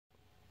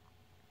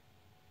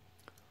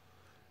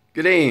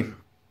G'day.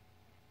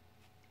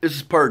 This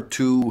is part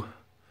 2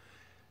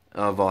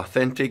 of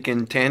Authentic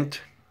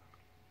Intent.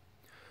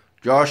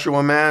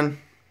 Joshua, man,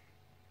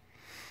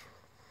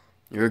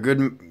 you're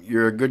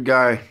a good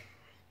guy.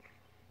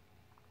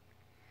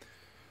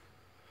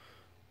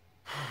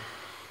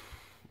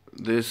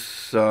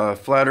 This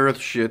flat earth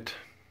shit,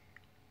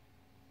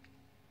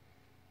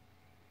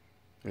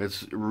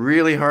 it's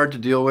really hard to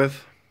deal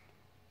with.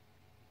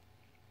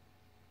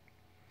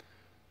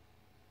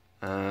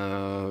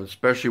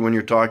 Especially when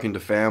you're talking to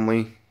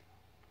family.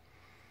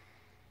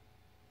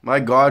 My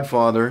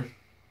godfather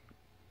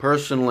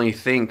personally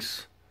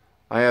thinks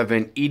I have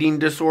an eating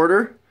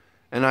disorder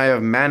and I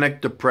have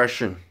manic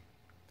depression,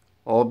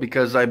 all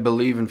because I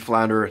believe in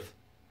flat earth.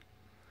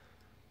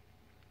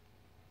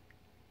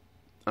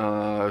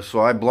 So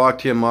I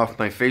blocked him off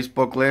my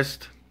Facebook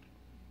list,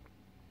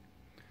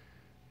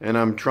 and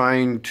I'm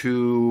trying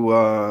to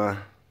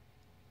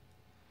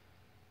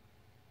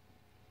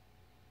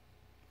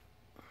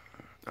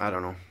I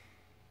don't know.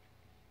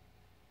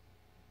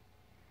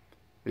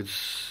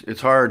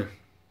 It's hard.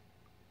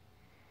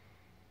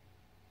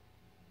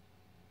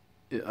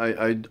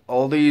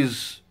 All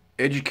these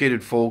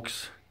educated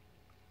folks,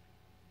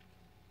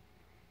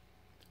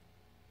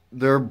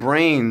 their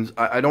brains,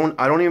 I don't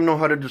even know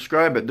how to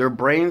describe it. Their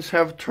brains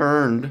have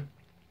turned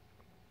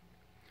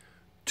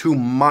to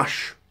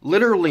mush,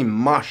 literally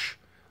mush.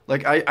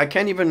 Like I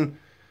can't even,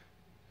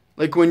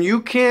 like when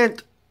you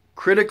can't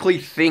critically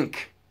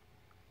think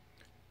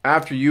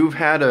after you've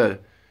had a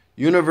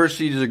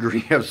university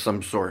degree of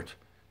some sort,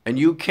 and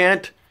you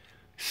can't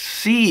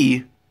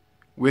see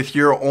with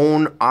your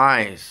own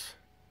eyes,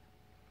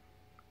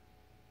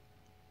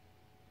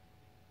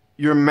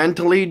 you're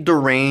mentally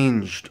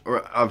deranged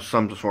or of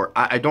some sort.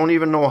 I don't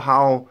even know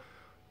how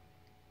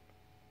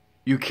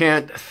you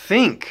can't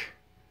think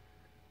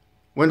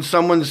when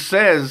someone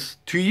says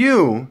to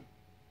you,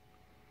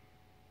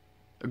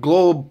 a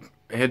globe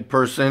head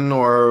person,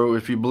 or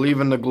if you believe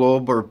in the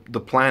globe or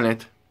the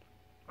planet,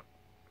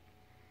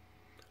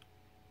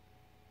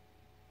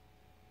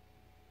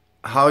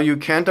 how you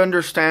can't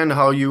understand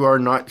how you are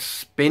not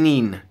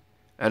spinning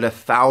at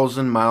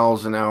 1,000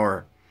 miles an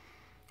hour,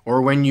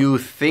 or when you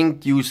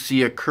think you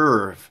see a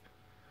curve.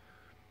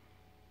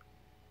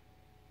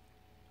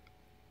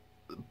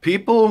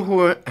 People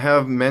who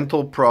have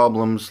mental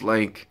problems,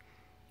 like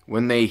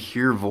when they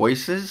hear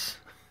voices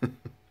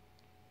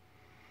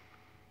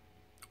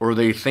or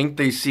they think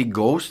they see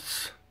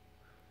ghosts,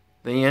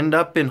 they end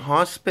up in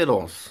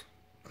hospitals.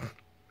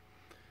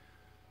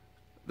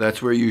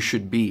 That's where you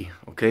should be,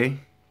 okay?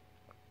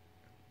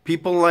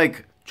 People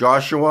like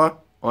Joshua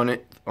on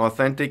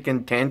Authentic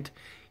Intent,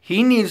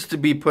 he needs to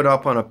be put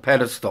up on a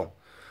pedestal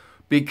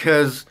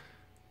because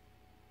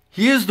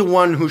he is the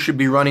one who should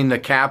be running the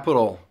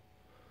capital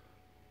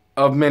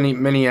of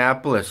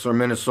Minneapolis or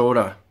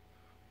Minnesota.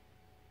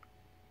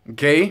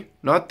 Okay?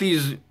 Not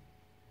these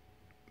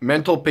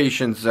mental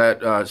patients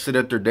that sit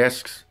at their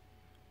desks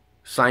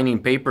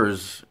signing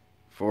papers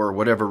for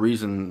whatever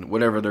reason,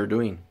 whatever they're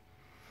doing.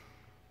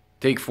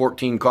 Take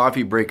 14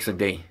 coffee breaks a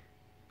day.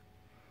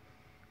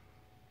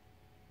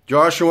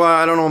 Joshua,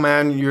 I don't know,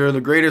 man. You're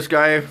the greatest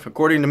guy,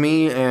 according to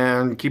me,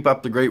 and keep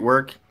up the great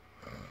work.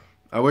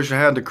 I wish I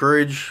had the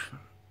courage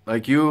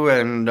like you,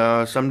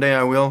 and someday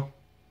I will.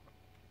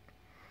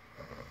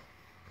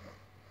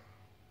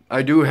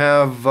 I do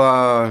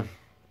have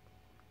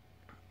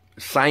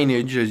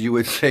signage, as you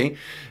would say,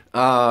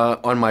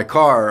 on my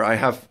car. I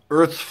have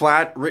Earth's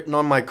flat written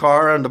on my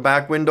car on the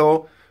back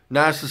window,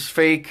 NASA's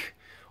fake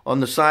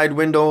on the side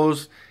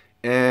windows.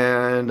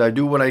 And I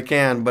do what I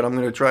can, but I'm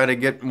going to try to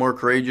get more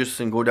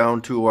courageous and go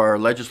down to our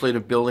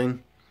legislative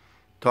building,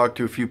 talk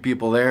to a few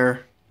people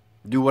there,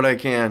 do what I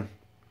can.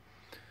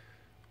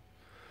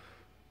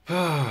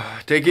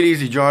 Take it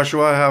easy,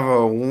 Joshua. Have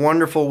a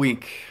wonderful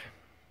week.